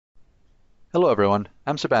Hello everyone,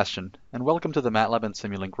 I'm Sebastian, and welcome to the MATLAB and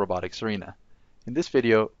Simulink Robotics Arena. In this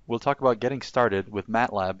video, we'll talk about getting started with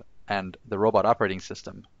MATLAB and the Robot Operating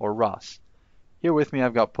System, or ROS. Here with me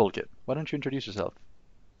I've got Pulkit. Why don't you introduce yourself?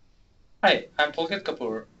 Hi, I'm Pulkit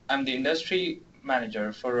Kapur. I'm the Industry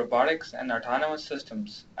Manager for Robotics and Autonomous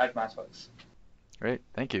Systems at MathWorks. Great,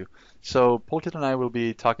 thank you. So Pulkit and I will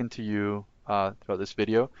be talking to you throughout this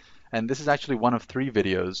video, and this is actually one of three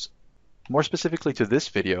videos. More specifically to this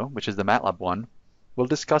video, which is the MATLAB one, we'll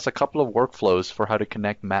discuss a couple of workflows for how to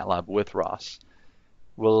connect MATLAB with ROS.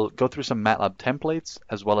 We'll go through some MATLAB templates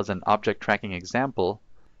as well as an object tracking example,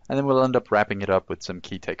 and then we'll end up wrapping it up with some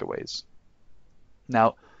key takeaways.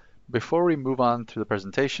 Now, before we move on to the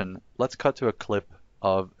presentation, let's cut to a clip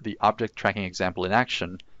of the object tracking example in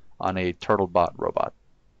action on a TurtleBot robot.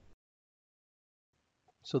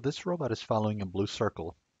 So this robot is following a blue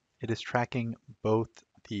circle. It is tracking both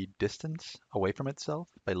the distance away from itself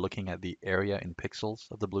by looking at the area in pixels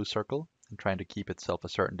of the blue circle and trying to keep itself a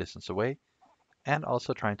certain distance away, and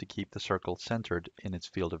also trying to keep the circle centered in its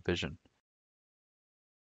field of vision.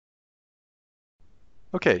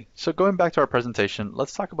 Okay, so going back to our presentation,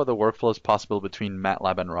 let's talk about the workflows possible between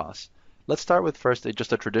MATLAB and ROS. Let's start with first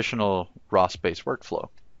just a traditional ROS-based workflow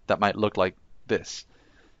that might look like this.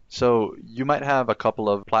 So you might have a couple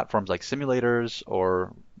of platforms like simulators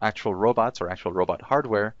or actual robots or actual robot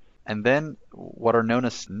hardware, and then what are known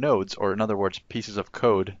as nodes, or in other words, pieces of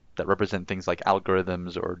code that represent things like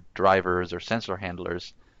algorithms or drivers or sensor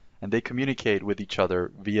handlers, and they communicate with each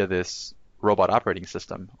other via this robot operating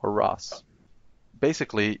system, or ROS.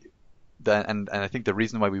 Basically, and I think the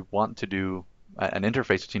reason why we want to do an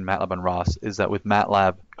interface between MATLAB and ROS is that with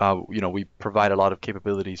MATLAB, we provide a lot of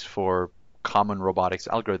capabilities for common robotics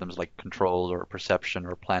algorithms like control or perception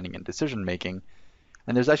or planning and decision making.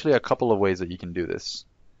 And there's actually a couple of ways that you can do this.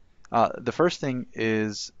 The first thing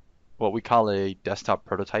is what we call a desktop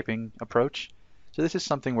prototyping approach. So this is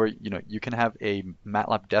something where you can have a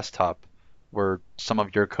MATLAB desktop where some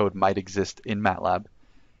of your code might exist in MATLAB,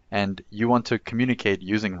 and you want to communicate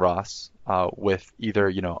using ROS with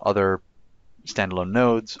either other standalone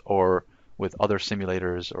nodes or with other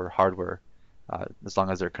simulators or hardware, as long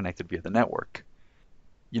as they're connected via the network.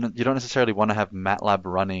 You don't necessarily want to have MATLAB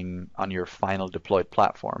running on your final deployed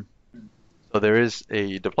platform. So there is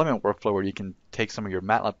a deployment workflow where you can take some of your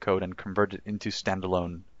MATLAB code and convert it into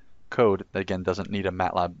standalone code that again doesn't need a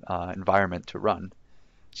MATLAB environment to run.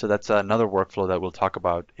 So that's another workflow that we'll talk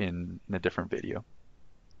about in a different video.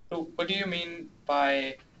 So what do you mean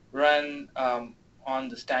by run on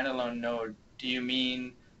the standalone node? Do you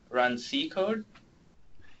mean run C code?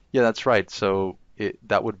 Yeah, that's right. So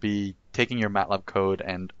that would be taking your MATLAB code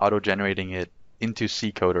and auto-generating it into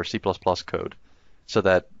C code or C++ code, so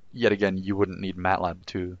that yet again you wouldn't need MATLAB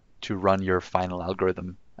to run your final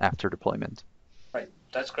algorithm after deployment. Right,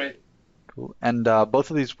 that's great. Cool. And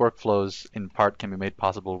both of these workflows in part can be made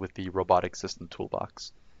possible with the Robotics System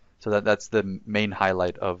Toolbox. So that's the main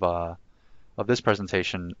highlight of this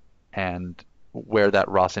presentation and where that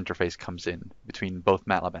ROS interface comes in between both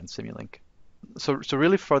MATLAB and Simulink. So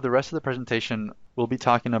really for the rest of the presentation, we'll be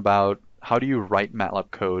talking about how do you write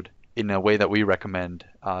MATLAB code in a way that we recommend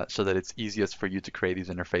so that it's easiest for you to create these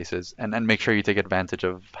interfaces and make sure you take advantage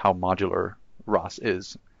of how modular ROS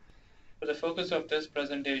is. So the focus of this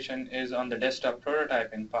presentation is on the desktop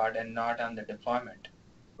prototyping part and not on the deployment.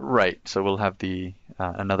 Right, so we'll have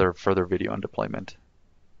another further video on deployment.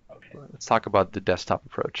 Okay. Let's talk about the desktop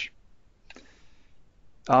approach.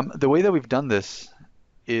 The way that we've done this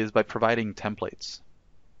is by providing templates.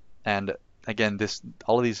 And again,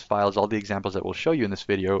 all of these files, all the examples that we'll show you in this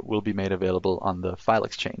video will be made available on the file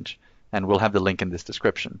exchange, and we'll have the link in this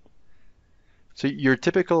description. So your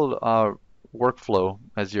typical workflow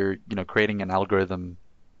as you're creating an algorithm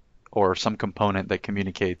or some component that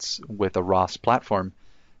communicates with a ROS platform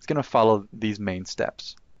is going to follow these main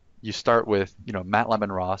steps. You start with MATLAB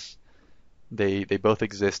and ROS. They both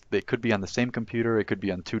exist. They could be on the same computer. It could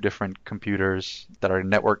be on two different computers that are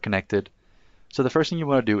network connected. So the first thing you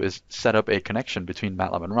want to do is set up a connection between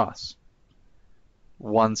MATLAB and ROS.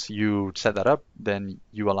 Once you set that up, then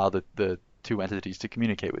you allow the two entities to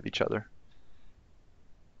communicate with each other.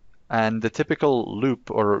 And the typical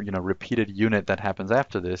loop or repeated unit that happens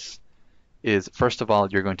after this is, first of all,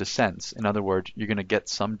 you're going to sense. In other words, you're going to get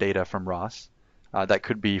some data from ROS. That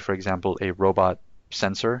could be, for example, a robot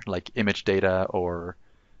sensor like image data or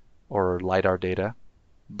LiDAR data.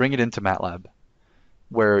 Bring it into MATLAB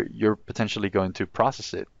where you're potentially going to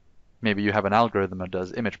process it. Maybe you have an algorithm that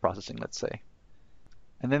does image processing, let's say.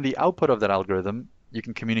 And then the output of that algorithm, you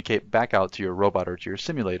can communicate back out to your robot or to your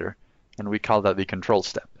simulator, and we call that the control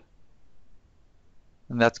step.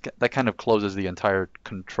 And that kind of closes the entire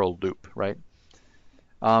control loop, right?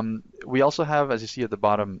 We also have, as you see at the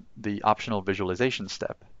bottom, the optional visualization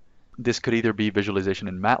step. This could either be visualization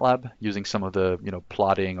in MATLAB using some of the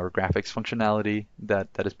plotting or graphics functionality that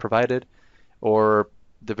is provided, or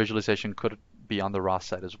the visualization could be on the ROS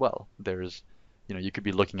side as well. There's, you could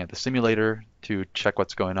be looking at the simulator to check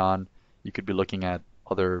what's going on. You could be looking at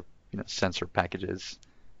other, sensor packages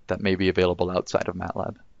that may be available outside of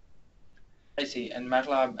MATLAB. I see. And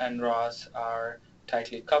MATLAB and ROS are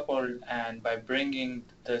tightly coupled, and by bringing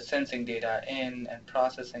the sensing data in and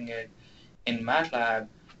processing it in MATLAB,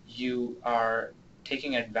 you are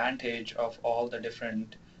taking advantage of all the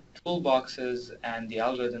different toolboxes and the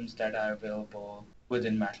algorithms that are available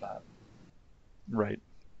within MATLAB. Right.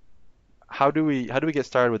 How do we get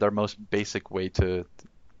started with our most basic way to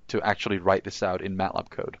actually write this out in MATLAB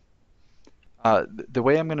code? The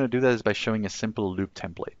way I'm going to do that is by showing a simple loop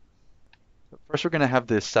template. First, we're going to have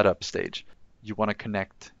this setup stage. You want to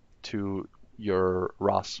connect to your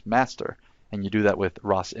ROS master, and you do that with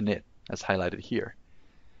ROS init, as highlighted here.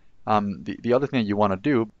 The other thing that you want to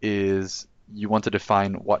do is you want to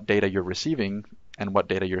define what data you're receiving and what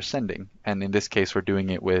data you're sending. And in this case, we're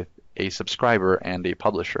doing it with a subscriber and a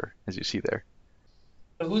publisher, as you see there.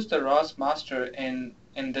 So who's the ROS master in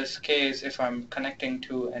this case if I'm connecting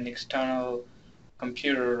to an external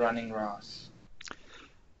computer running ROS?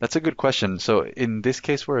 That's a good question. So in this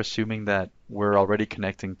case, we're assuming that we're already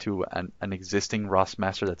connecting to an existing ROS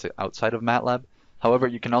master that's outside of MATLAB. However,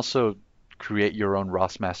 you can also create your own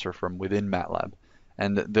ROS master from within MATLAB.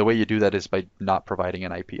 And the way you do that is by not providing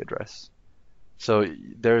an IP address. So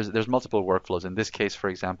there's multiple workflows. In this case, for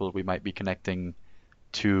example, we might be connecting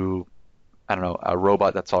to, I don't know, a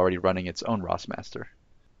robot that's already running its own ROS master.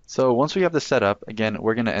 So once we have this set up, again,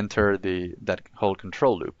 we're going to enter that whole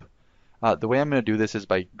control loop. The way I'm going to do this is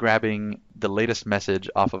by grabbing the latest message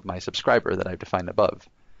off of my subscriber that I've defined above.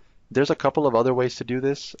 There's a couple of other ways to do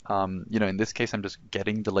this. In this case, I'm just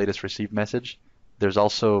getting the latest received message. There's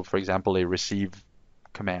also, for example, a receive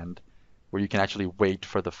command where you can actually wait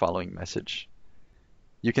for the following message.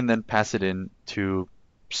 You can then pass it in to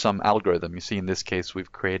some algorithm. You see, in this case,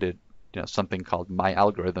 we've created something called my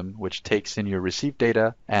algorithm, which takes in your received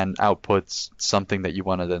data and outputs something that you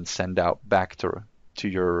want to then send out back to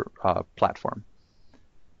your platform.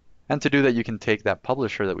 And to do that, you can take that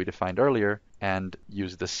publisher that we defined earlier and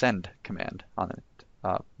use the send command on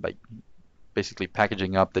it by basically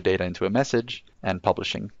packaging up the data into a message and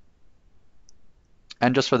publishing.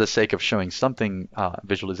 And just for the sake of showing something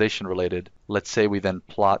visualization related, let's say we then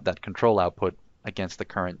plot that control output against the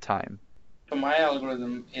current time. So my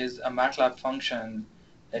algorithm is a MATLAB function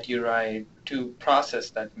that you write to process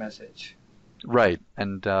that message. Right,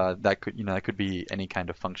 and that could be any kind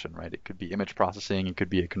of function, right? It could be image processing, it could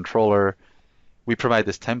be a controller. We provide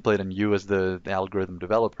this template, and you as the algorithm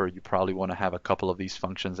developer, you probably want to have a couple of these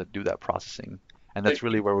functions that do that processing. And that's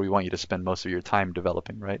really where we want you to spend most of your time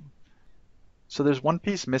developing, right? So there's one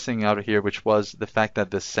piece missing out here, which was the fact that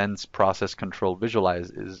the sense, process, control,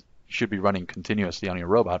 visualize should be running continuously on your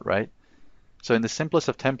robot, right? So in the simplest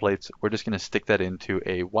of templates, we're just going to stick that into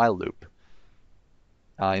a while loop.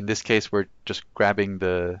 In this case, we're just grabbing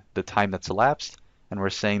the time that's elapsed, and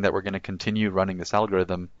we're saying that we're going to continue running this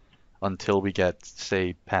algorithm until we get,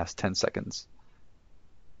 say, past 10 seconds.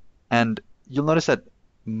 And you'll notice that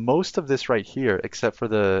most of this right here, except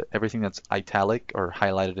for everything that's italic or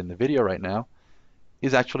highlighted in the video right now,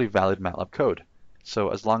 is actually valid MATLAB code. So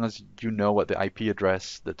as long as you know what the IP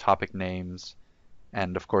address, the topic names,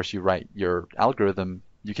 and of course you write your algorithm,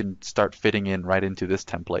 you can start fitting in right into this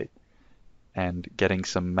template and getting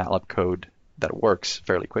some MATLAB code that works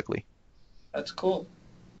fairly quickly. That's cool.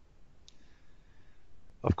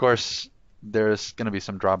 Of course, there's going to be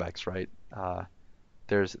some drawbacks, right?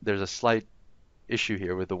 There's a slight issue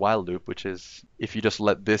here with the while loop, which is if you just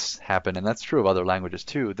let this happen, and that's true of other languages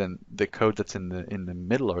too, then the code that's in the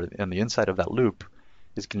middle or on the inside of that loop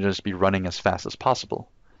is going to just be running as fast as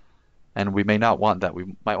possible. And we may not want that.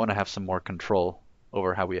 We might want to have some more control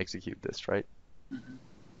over how we execute this, right? Mm-hmm.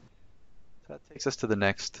 So that takes us to the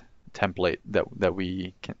next template that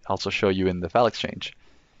we can also show you in the file exchange.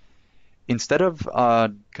 Instead of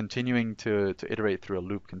continuing to iterate through a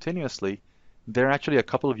loop continuously, there are actually a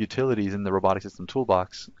couple of utilities in the Robotics System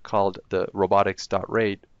Toolbox called the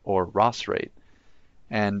robotics.rate or ROS rate.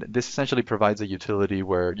 And this essentially provides a utility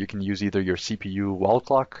where you can use either your CPU wall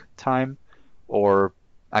clock time or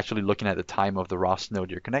actually looking at the time of the ROS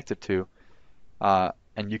node you're connected to.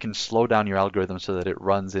 And you can slow down your algorithm so that it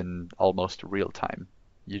runs in almost real time.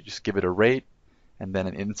 You just give it a rate, and then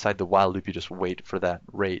inside the while loop, you just wait for that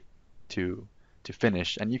rate to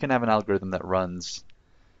finish. And you can have an algorithm that runs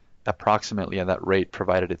approximately at that rate,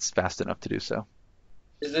 provided it's fast enough to do so.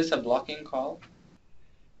 Is this a blocking call?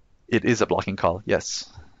 It is a blocking call,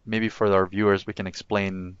 yes. Maybe for our viewers, we can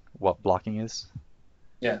explain what blocking is.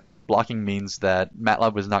 Yeah. Blocking means that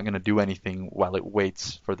MATLAB is not going to do anything while it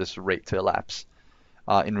waits for this rate to elapse.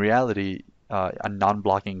 In reality, a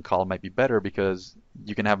non-blocking call might be better because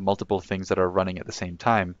you can have multiple things that are running at the same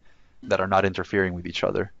time that are not interfering with each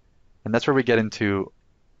other. And that's where we get into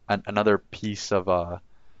another piece of our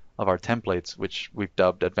templates, which we've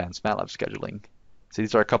dubbed advanced MATLAB scheduling. So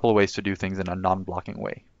these are a couple of ways to do things in a non-blocking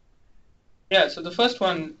way. Yeah, so the first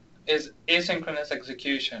one is asynchronous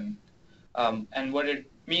execution. And what it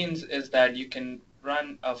means is that you can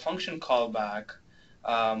run a function callback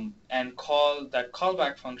and call that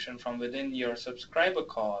callback function from within your subscriber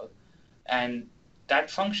call, and that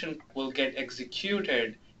function will get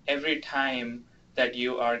executed every time that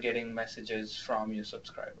you are getting messages from your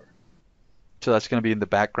subscriber. So that's going to be in the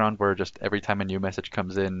background where just every time a new message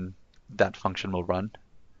comes in, that function will run.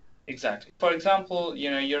 Exactly. For example,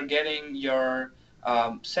 you're getting your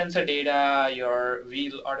sensor data, your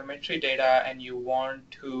wheel odometry data, and you want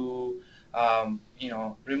to,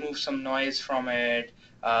 remove some noise from it,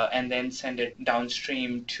 and then send it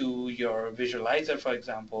downstream to your visualizer, for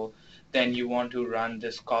example. Then you want to run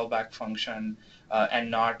this callback function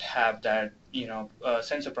and not have that,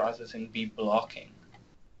 sensor processing be blocking.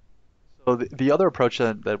 So the other approach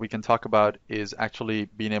that we can talk about is actually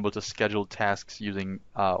being able to schedule tasks using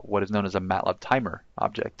what is known as a MATLAB timer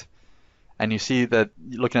object. And you see that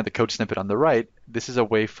looking at the code snippet on the right, this is a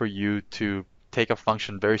way for you to take a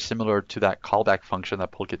function very similar to that callback function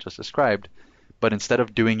that Pulkit just described, but instead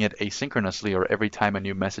of doing it asynchronously or every time a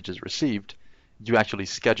new message is received, you actually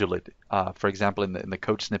schedule it. For example, in the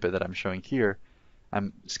code snippet that I'm showing here,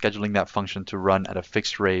 I'm scheduling that function to run at a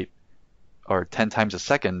fixed rate or 10 times a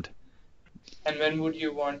second. And when would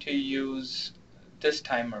you want to use this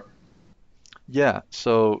timer? Yeah,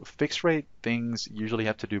 so fixed rate things usually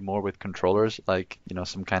have to do more with controllers, like,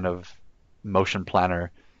 some kind of motion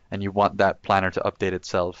planner, and you want that planner to update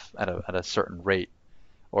itself at a certain rate.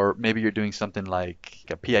 Or maybe you're doing something like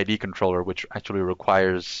a PID controller, which actually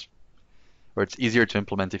requires, or it's easier to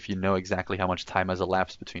implement if you know exactly how much time has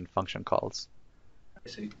elapsed between function calls. I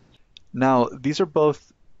see. Now, these are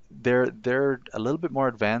both they're a little bit more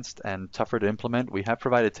advanced and tougher to implement. We have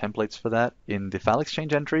provided templates for that in the file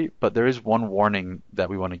exchange entry, but there is one warning that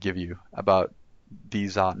we want to give you about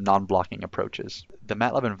these non-blocking approaches. The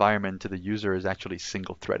MATLAB environment to the user is actually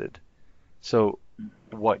single-threaded. So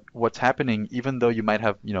what's happening, even though you might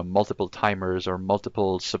have, multiple timers or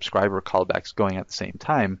multiple subscriber callbacks going at the same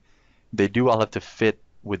time, they do all have to fit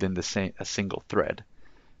within a single thread.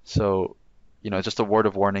 So, just a word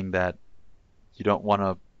of warning that you don't want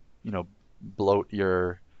to, bloat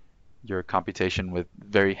your computation with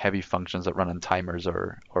very heavy functions that run on timers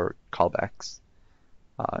or callbacks.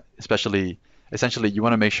 Essentially, you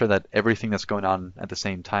want to make sure that everything that's going on at the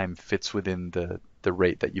same time fits within the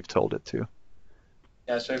rate that you've told it to.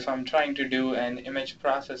 Yeah, so if I'm trying to do an image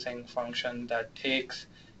processing function that takes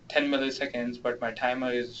 10 milliseconds, but my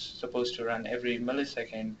timer is supposed to run every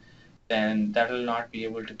millisecond, then that will not be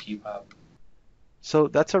able to keep up. So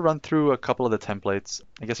that's a run through a couple of the templates.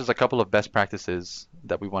 I guess there's a couple of best practices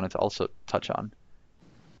that we wanted to also touch on.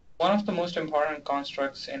 One of the most important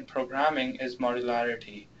constructs in programming is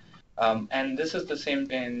modularity. And this is the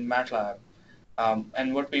same in MATLAB.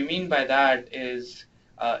 And what we mean by that is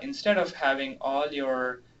instead of having all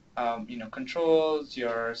your controls,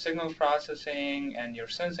 your signal processing, and your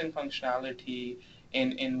sensing functionality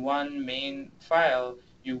in one main file,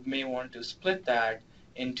 you may want to split that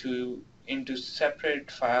into separate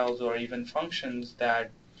files or even functions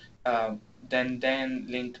that then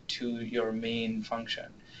link to your main function.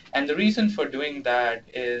 And the reason for doing that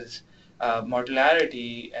is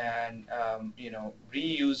modularity and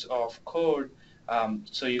reuse of code,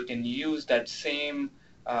 so you can use that same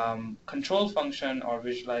control function or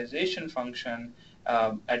visualization function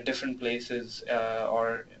at different places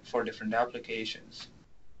or for different applications.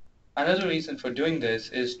 Another reason for doing this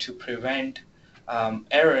is to prevent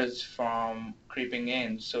errors from creeping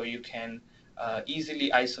in, so you can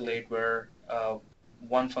easily isolate where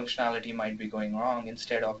one functionality might be going wrong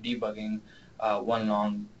instead of debugging one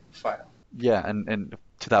long file. Yeah, and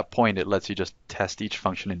to that point, it lets you just test each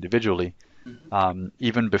function individually, Mm-hmm.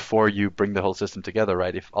 even before you bring the whole system together,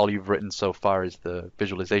 right? If all you've written so far is the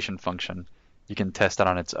visualization function, you can test that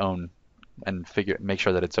on its own and make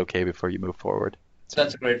sure that it's okay before you move forward.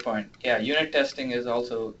 That's a great point. Yeah, unit testing is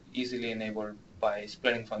also easily enabled by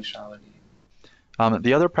splitting functionality.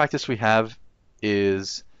 The other practice we have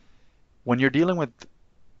is when you're dealing with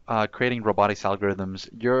creating robotics algorithms,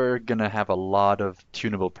 you're going to have a lot of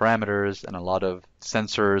tunable parameters and a lot of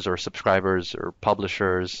sensors or subscribers or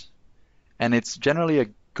publishers. And it's generally a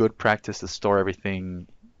good practice to store everything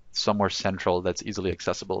somewhere central that's easily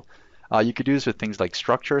accessible. You could do this with things like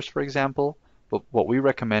structures, for example, but what we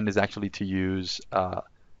recommend is actually to use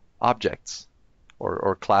objects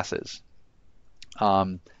or classes.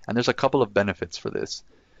 And there's a couple of benefits for this.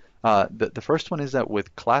 The first one is that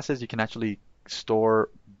with classes, you can actually store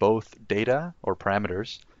both data or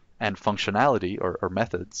parameters and functionality or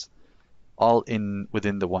methods all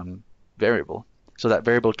within the one variable. So that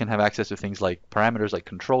variable can have access to things like parameters like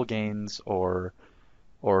control gains or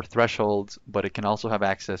thresholds, but it can also have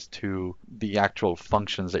access to the actual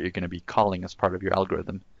functions that you're going to be calling as part of your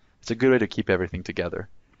algorithm. It's a good way to keep everything together.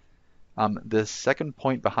 The second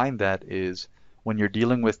point behind that is when you're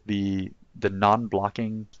dealing with the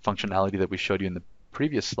non-blocking functionality that we showed you in the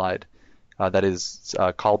previous slide, that is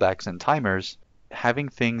callbacks and timers, having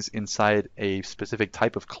things inside a specific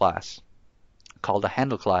type of class called a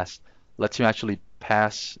handle class lets you actually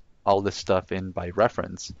pass all this stuff in by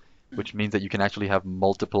reference, which means that you can actually have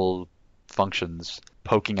multiple functions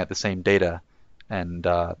poking at the same data, and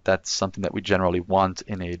that's something that we generally want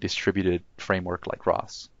in a distributed framework like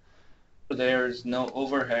ROS. So there's no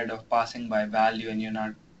overhead of passing by value, and you're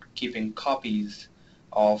not keeping copies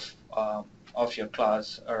of your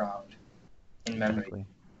class around in memory. Exactly.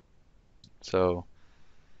 So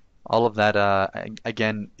all of that,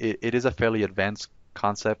 again, it is a fairly advanced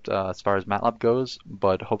concept as far as MATLAB goes,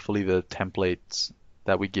 but hopefully the templates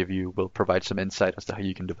that we give you will provide some insight as to how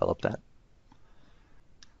you can develop that.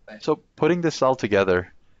 So putting this all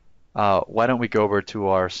together, why don't we go over to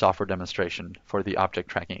our software demonstration for the object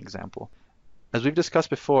tracking example. As we've discussed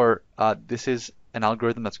before, this is an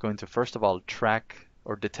algorithm that's going to first of all track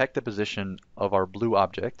or detect the position of our blue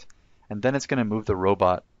object, and then it's going to move the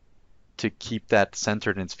robot to keep that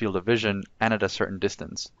centered in its field of vision and at a certain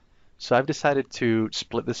distance. So I've decided to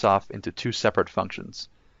split this off into two separate functions.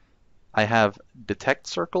 I have detect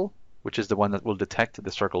circle, which is the one that will detect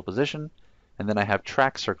the circle position, and then I have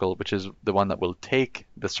track circle, which is the one that will take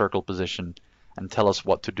the circle position and tell us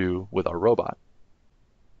what to do with our robot.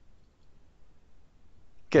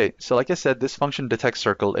 Okay, so like I said, this function detect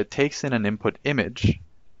circle, it takes in an input image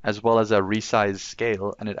as well as a resize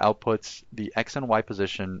scale, and it outputs the X and Y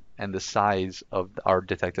position and the size of our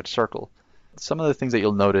detected circle. Some of the things that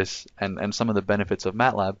you'll notice and some of the benefits of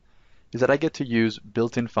MATLAB is that I get to use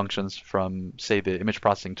built-in functions from, say, the image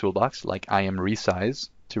processing toolbox, like IMResize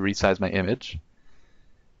to resize my image.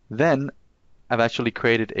 Then I've actually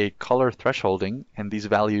created a color thresholding, and these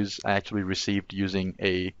values I actually received using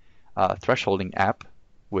a thresholding app,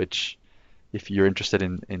 which if you're interested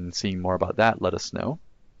in seeing more about that, let us know.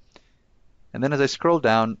 And then as I scroll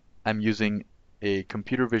down, I'm using a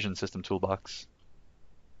computer vision system toolbox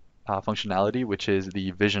functionality, which is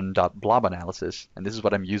the vision.blob analysis. And this is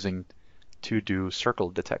what I'm using to do circle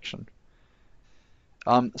detection.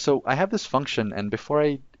 So I have this function, and before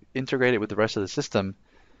I integrate it with the rest of the system,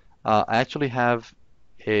 I actually have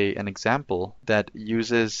an example that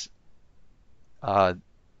uses my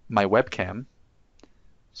webcam.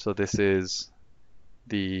 So this is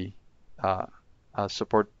the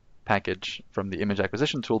support package from the image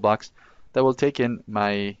acquisition toolbox that will take in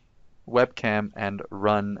my webcam and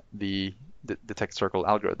run the detect circle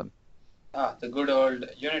algorithm. The good old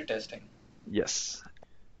unit testing. Yes.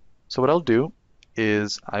 So what I'll do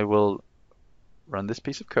is I will run this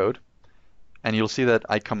piece of code, and you'll see that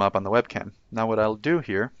I come up on the webcam. Now what I'll do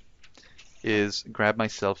here is grab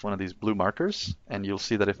myself one of these blue markers, and you'll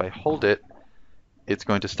see that if I hold it, it's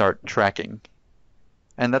going to start tracking.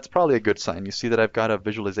 And that's probably a good sign. You see that I've got a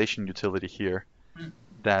visualization utility here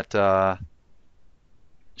that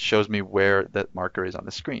shows me where that marker is on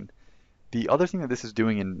the screen. The other thing that this is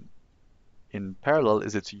doing in parallel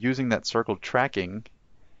is it's using that circle tracking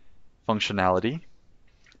functionality,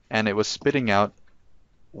 and it was spitting out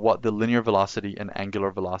what the linear velocity and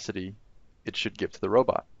angular velocity it should give to the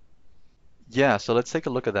robot. Yeah, so let's take a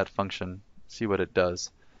look at that function, see what it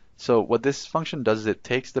does. So what this function does is it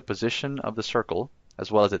takes the position of the circle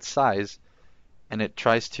as well as its size, and it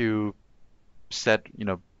tries to set,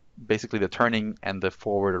 basically the turning and the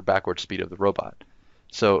forward or backward speed of the robot.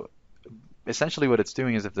 So essentially what it's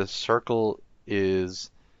doing is if the circle is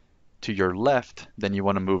to your left, then you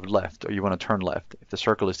want to move left or you want to turn left. If the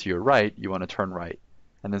circle is to your right, you want to turn right.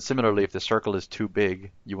 And then similarly, if the circle is too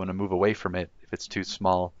big, you want to move away from it. If it's too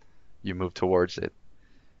small, you move towards it.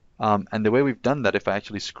 And the way we've done that, if I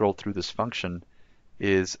actually scroll through this function,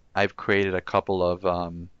 is I've created a couple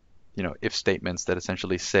of if statements that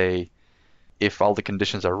essentially say if all the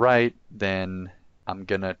conditions are right, then I'm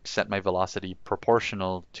going to set my velocity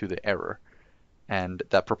proportional to the error. And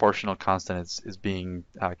that proportional constant is being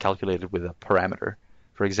calculated with a parameter.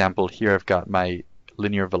 For example, here I've got my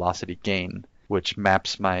linear velocity gain, which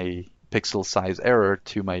maps my pixel size error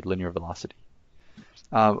to my linear velocity.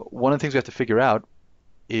 One of the things we have to figure out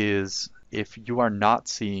is if you are not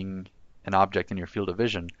seeing an object in your field of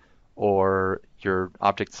vision, or your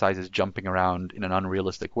object size is jumping around in an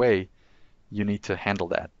unrealistic way, you need to handle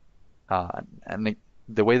that. And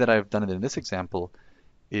the way that I've done it in this example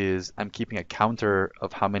is I'm keeping a counter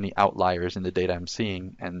of how many outliers in the data I'm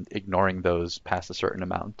seeing and ignoring those past a certain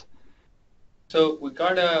amount. So we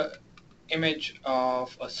got a image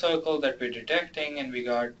of a circle that we're detecting, and we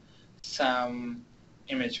got some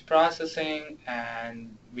image processing,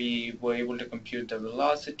 and we were able to compute the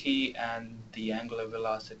velocity and the angular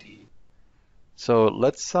velocity. So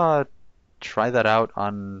let's try that out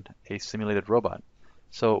on a simulated robot.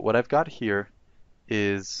 So what I've got here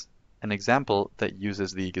is an example that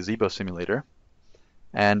uses the gazebo simulator.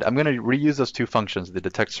 And I'm going to reuse those two functions, the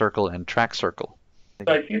detect circle and track circle.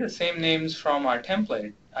 So I see the same names from our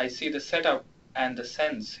template. I see the setup and the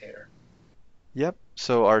sense here. Yep,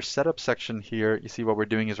 so our setup section here, you see what we're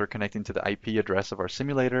doing is we're connecting to the IP address of our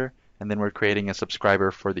simulator, and then we're creating a subscriber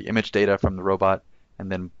for the image data from the robot, and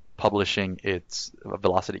then publishing its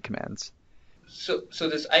velocity commands. So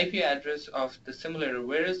this IP address of the simulator,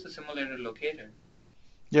 where is the simulator located?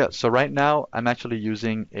 Yeah, so right now I'm actually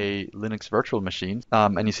using a Linux virtual machine,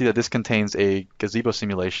 and you see that this contains a gazebo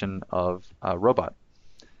simulation of a robot.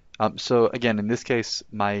 So again, in this case,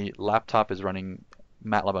 my laptop is running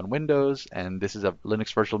MATLAB on Windows, and this is a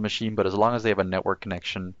Linux virtual machine, but as long as they have a network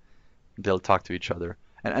connection, they'll talk to each other.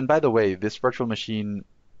 And by the way, this virtual machine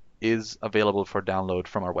is available for download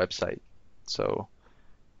from our website, so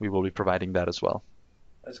we will be providing that as well.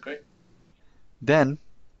 That's great. Then,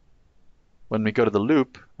 when we go to the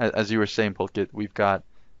loop, as you were saying, Pulkit, we've got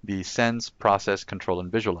the sense, process, control,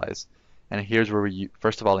 and visualize. And here's where we,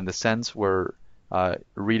 first of all, in the sense, we're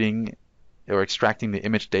reading or extracting the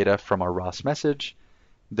image data from our ROS message.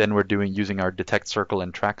 Then we're using our detect circle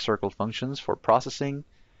and track circle functions for processing.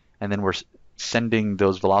 And then we're sending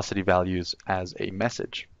those velocity values as a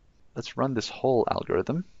message. Let's run this whole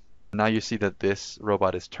algorithm. Now you see that this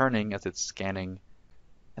robot is turning as it's scanning,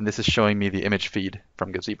 and this is showing me the image feed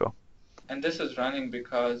from Gazebo. And this is running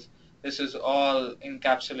because this is all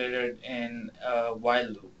encapsulated in a while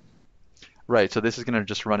loop. Right, so this is going to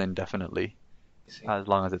just run indefinitely as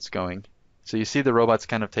long as it's going. So you see the robot's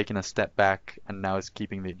kind of taking a step back, and now it's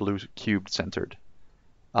keeping the blue cube centered.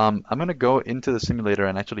 I'm going to go into the simulator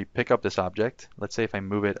and actually pick up this object. Let's say if I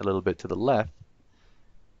move it a little bit to the left,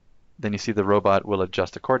 then you see the robot will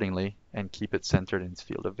adjust accordingly and keep it centered in its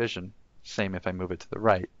field of vision. Same if I move it to the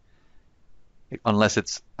right. Unless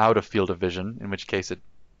it's out of field of vision, in which case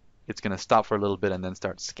it's going to stop for a little bit and then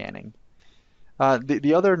start scanning.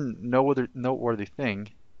 The other noteworthy thing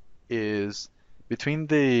is between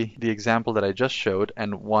the example that I just showed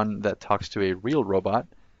and one that talks to a real robot,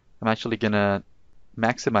 I'm actually going to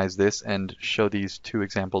maximize this and show these two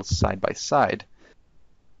examples side by side.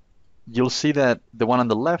 You'll see that the one on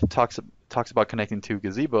the left talks about connecting to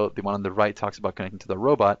Gazebo, the one on the right talks about connecting to the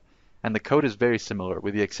robot, and the code is very similar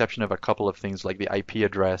with the exception of a couple of things like the IP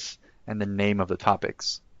address and the name of the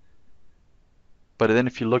topics. But then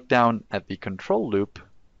if you look down at the control loop,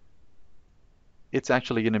 it's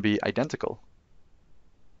actually going to be identical.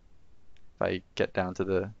 If I get down to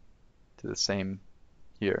the same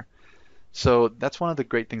here. So that's one of the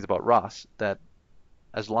great things about ROS, that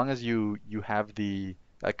as long as you have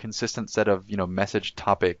a consistent set of message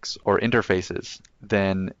topics or interfaces,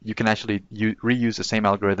 then you can actually reuse the same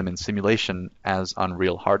algorithm in simulation as on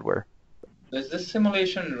real hardware. Is this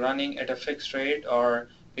simulation running at a fixed rate, or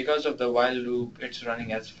because of the while loop, it's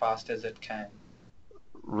running as fast as it can?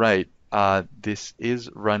 Right. This is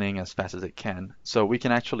running as fast as it can. So we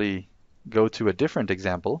can actually go to a different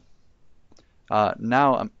example.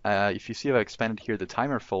 Now, if you see, I've expanded here the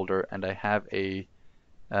timer folder, and I have an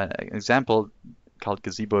example called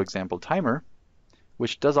Gazebo Example Timer,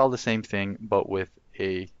 which does all the same thing, but with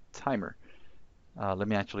a timer. Let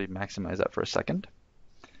me actually maximize that for a second.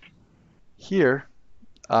 Here,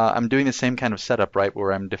 I'm doing the same kind of setup, right,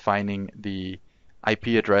 where I'm defining the IP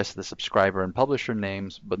address, the subscriber, and publisher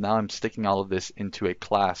names, but now I'm sticking all of this into a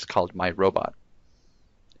class called myRobot.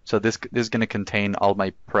 So this is going to contain all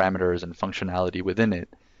my parameters and functionality within it.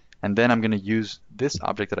 And then I'm going to use this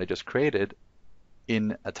object that I just created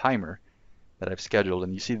in a timer that I've scheduled.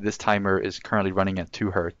 And you see this timer is currently running at 2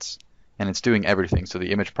 Hertz, and it's doing everything, so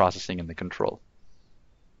the image processing and the control.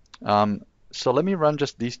 So let me run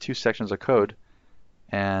just these two sections of code,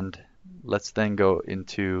 and let's then go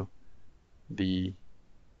into the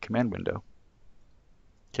command window.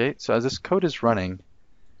 Okay, so as this code is running,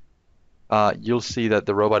 you'll see that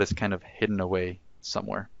the robot is kind of hidden away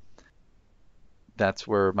somewhere. That's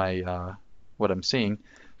where my what I'm seeing.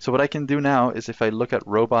 So what I can do now is if I look at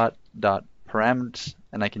robot.params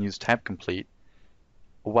and I can use tab complete,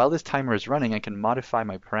 while this timer is running, I can modify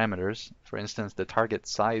my parameters. For instance, the target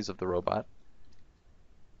size of the robot.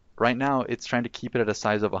 Right now, it's trying to keep it at a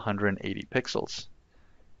size of 180 pixels.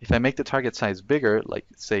 If I make the target size bigger, like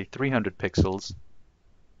say 300 pixels,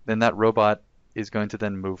 then that robot is going to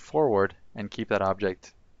then move forward and keep that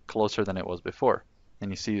object closer than it was before. And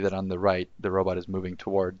you see that on the right, the robot is moving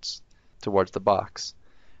towards the box.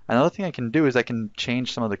 Another thing I can do is I can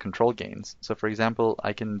change some of the control gains. So for example,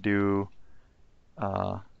 I can do,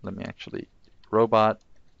 let me actually,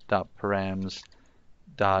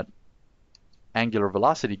 robot.params.angular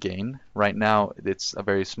velocity gain. Right now, it's a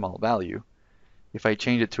very small value. If I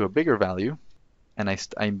change it to a bigger value, and I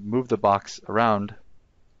move the box around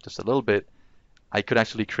just a little bit, I could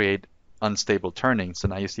actually create unstable turning. So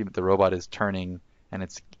now you see that the robot is turning and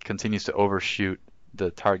it continues to overshoot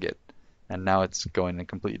the target. And now it's going in a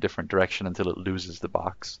completely different direction until it loses the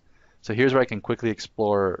box. So here's where I can quickly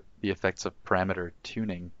explore the effects of parameter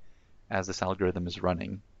tuning as this algorithm is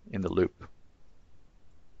running in the loop.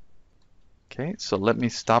 Okay, so let me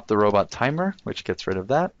stop the robot timer, which gets rid of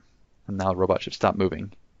that. And now the robot should stop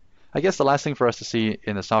moving. I guess the last thing for us to see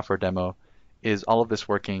in the software demo is all of this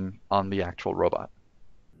working on the actual robot.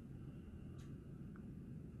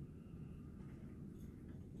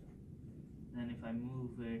 And if I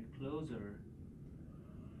move it closer,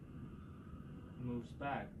 it moves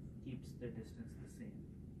back, keeps the distance the same.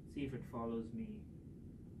 See if it follows me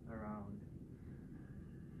around.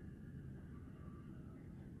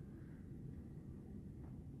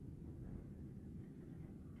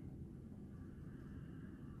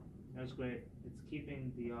 That's great. It's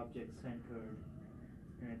keeping the object centered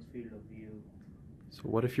in its field of view. So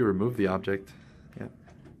what if you remove the object? Yeah.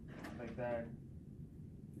 Like that.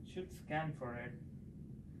 It should scan for it.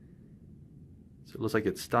 So it looks like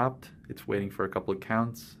it stopped. It's waiting for a couple of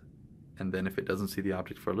counts. And then if it doesn't see the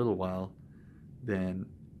object for a little while, then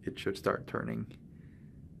it should start turning.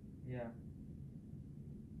 Yeah.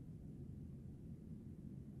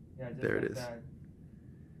 Yeah, just there like it is. That.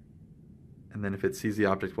 And then if it sees the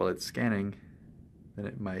object while it's scanning, then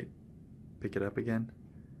it might pick it up again.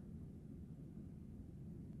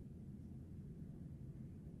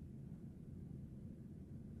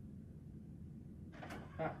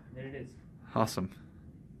 Ah, there it is. Awesome.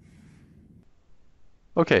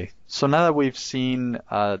 Okay, so now that we've seen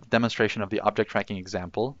a demonstration of the object tracking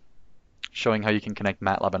example, showing how you can connect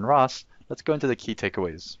MATLAB and ROS, let's go into the key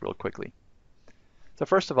takeaways real quickly. So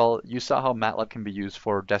first of all, you saw how MATLAB can be used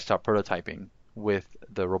for desktop prototyping with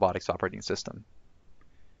the robotics operating system.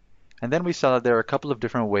 And then we saw that there are a couple of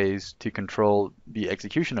different ways to control the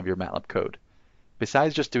execution of your MATLAB code.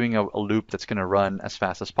 Besides just doing a loop that's going to run as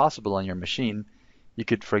fast as possible on your machine, you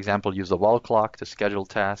could, for example, use the wall clock to schedule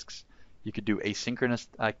tasks. You could do asynchronous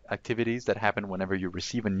activities that happen whenever you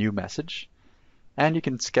receive a new message. And you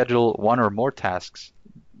can schedule one or more tasks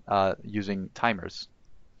using timers.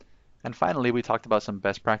 And finally, we talked about some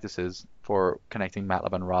best practices for connecting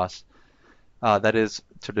MATLAB and ROS. That is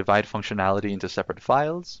to divide functionality into separate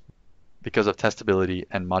files because of testability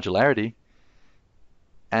and modularity.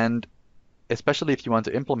 And especially if you want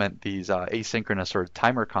to implement these asynchronous or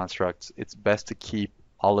timer constructs, it's best to keep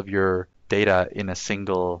all of your data in a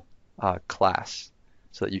single class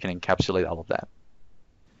so that you can encapsulate all of that.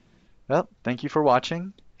 Well, thank you for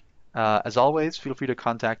watching. As always, feel free to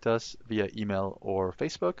contact us via email or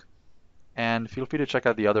Facebook, and feel free to check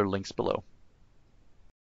out the other links below.